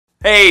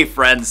Hey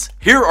friends,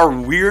 here are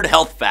weird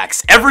health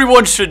facts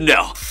everyone should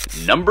know.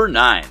 Number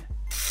 9.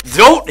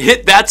 Don't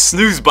hit that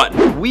snooze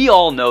button. We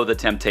all know the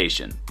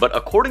temptation, but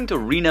according to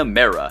Reena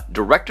Mehra,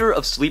 director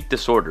of sleep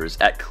disorders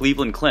at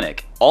Cleveland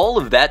Clinic, all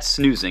of that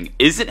snoozing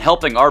isn't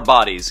helping our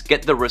bodies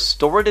get the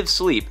restorative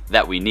sleep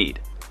that we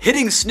need.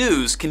 Hitting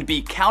snooze can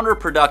be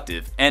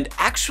counterproductive and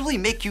actually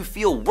make you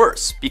feel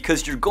worse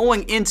because you're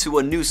going into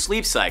a new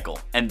sleep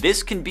cycle, and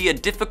this can be a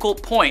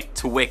difficult point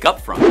to wake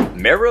up from.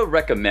 Mehra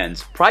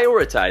recommends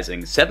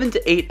prioritizing 7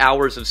 to 8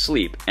 hours of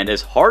sleep, and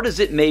as hard as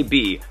it may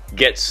be,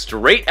 get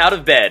straight out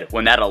of bed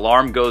when that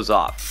alarm goes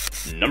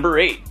off. Number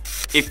 8.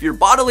 If your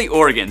bodily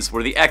organs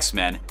were the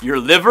X-Men, your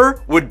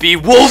liver would be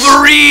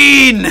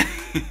Wolverine!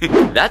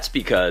 That's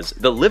because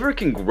the liver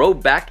can grow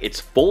back its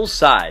full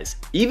size,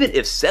 even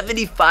if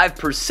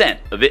 75%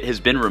 of it has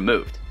been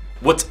removed.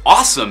 What's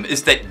awesome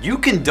is that you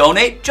can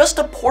donate just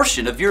a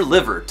portion of your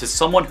liver to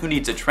someone who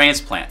needs a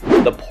transplant.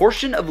 The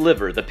portion of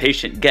liver the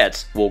patient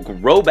gets will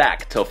grow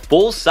back to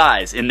full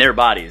size in their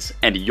bodies,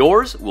 and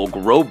yours will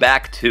grow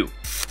back too.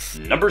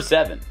 Number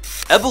 7.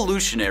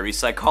 Evolutionary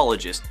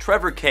psychologist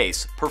Trevor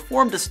Case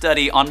performed a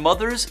study on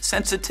mothers'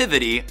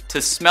 sensitivity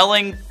to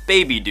smelling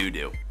baby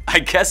doo-doo. I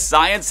guess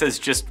science has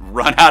just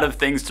run out of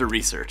things to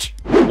research.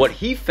 What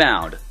he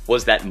found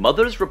was that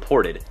mothers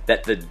reported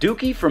that the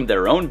dookie from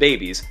their own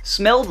babies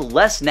smelled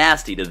less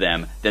nasty to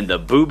them than the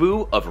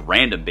boo-boo of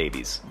random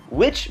babies.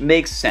 Which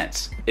makes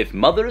sense. If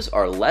mothers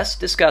are less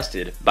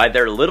disgusted by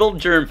their little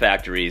germ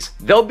factories,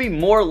 they'll be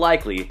more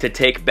likely to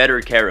take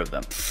better care of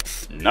them.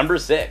 Number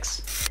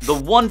 6. The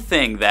one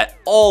thing that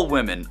all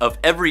women of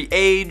every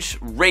age,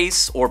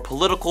 race, or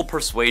political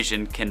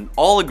persuasion can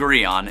all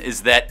agree on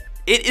is that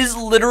it is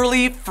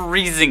literally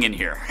freezing in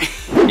here.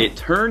 It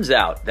turns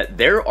out that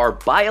there are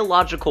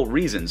biological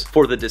reasons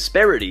for the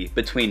disparity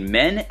between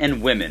men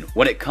and women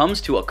when it comes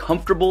to a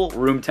comfortable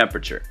room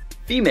temperature.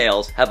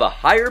 Females have a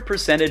higher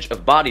percentage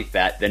of body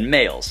fat than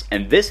males,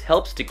 and this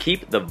helps to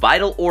keep the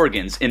vital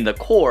organs in the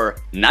core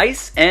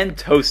nice and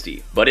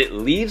toasty, but it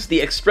leaves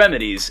the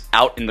extremities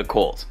out in the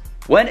cold.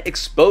 When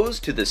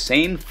exposed to the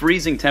same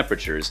freezing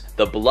temperatures,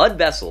 the blood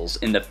vessels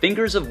in the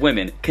fingers of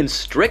women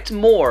constrict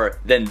more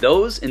than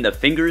those in the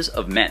fingers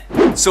of men.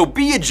 So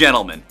be a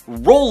gentleman,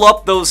 roll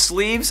up those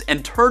sleeves,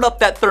 and turn up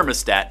that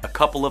thermostat a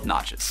couple of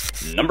notches.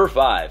 Number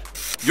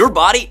 5. Your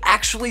body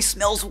actually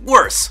smells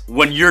worse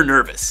when you're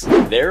nervous.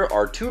 There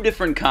are 2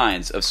 different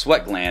kinds of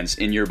sweat glands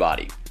in your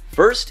body.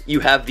 First, you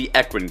have the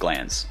eccrine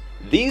glands.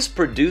 These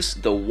produce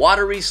the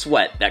watery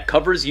sweat that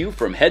covers you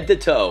from head to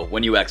toe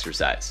when you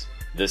exercise.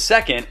 The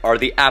second are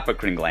the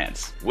apocrine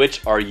glands,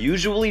 which are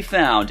usually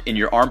found in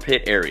your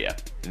armpit area.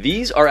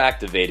 These are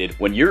activated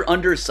when you're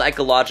under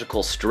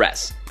psychological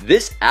stress.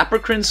 This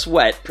apocrine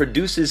sweat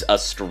produces a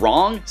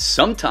strong,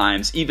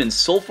 sometimes even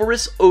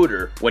sulfurous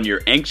odor when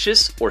you're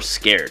anxious or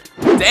scared.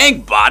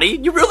 Dang, body,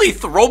 you really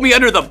throw me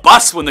under the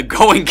bus when the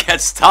going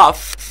gets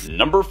tough.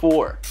 Number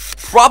 4.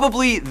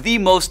 Probably the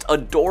most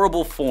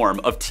adorable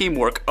form of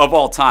teamwork of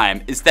all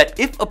time is that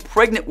if a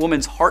pregnant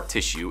woman's heart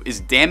tissue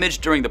is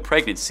damaged during the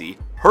pregnancy,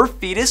 her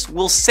fetus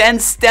will send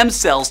stem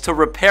cells to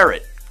repair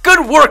it.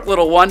 Good work,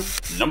 little one.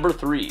 Number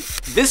 3.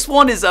 This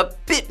one is a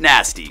bit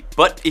nasty,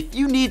 but if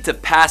you need to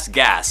pass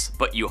gas,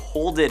 but you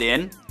hold it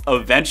in,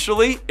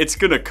 eventually it's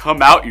gonna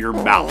come out your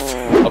mouth.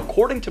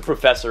 According to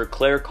Professor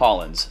Claire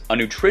Collins, a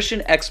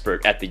nutrition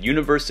expert at the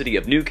University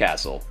of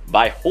Newcastle,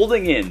 by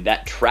holding in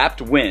that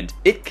trapped wind,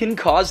 it can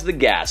cause the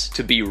gas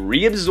to be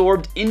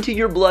reabsorbed into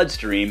your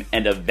bloodstream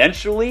and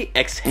eventually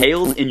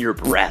exhaled in your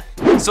breath.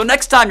 So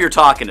next time you're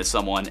talking to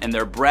someone and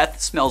their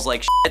breath smells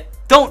like shit,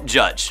 don't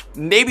judge.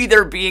 Maybe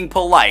they're being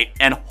polite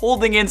and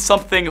holding in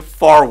something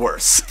far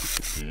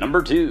worse.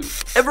 Number 2.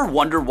 Ever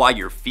wonder why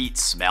your feet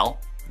smell?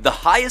 The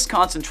highest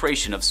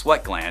concentration of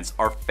sweat glands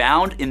are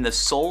found in the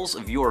soles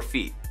of your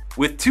feet.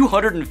 With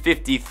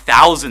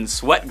 250,000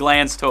 sweat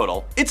glands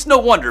total, it's no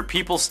wonder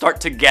people start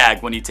to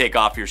gag when you take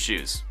off your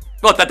shoes.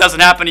 What, that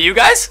doesn't happen to you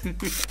guys?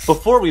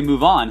 Before we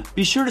move on,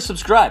 be sure to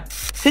subscribe.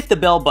 Hit the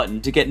bell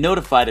button to get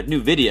notified of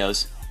new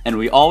videos, and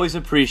we always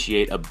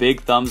appreciate a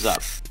big thumbs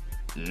up.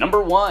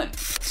 Number 1.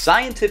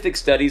 Scientific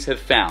studies have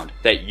found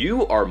that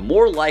you are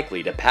more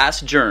likely to pass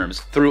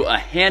germs through a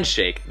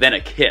handshake than a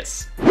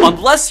kiss.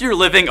 Unless you're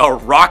living a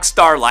rock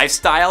star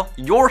lifestyle,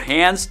 your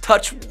hands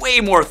touch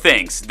way more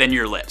things than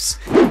your lips.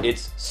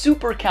 It's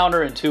super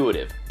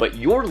counterintuitive, but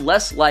you're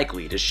less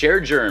likely to share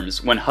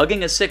germs when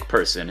hugging a sick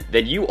person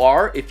than you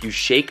are if you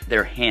shake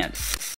their hand.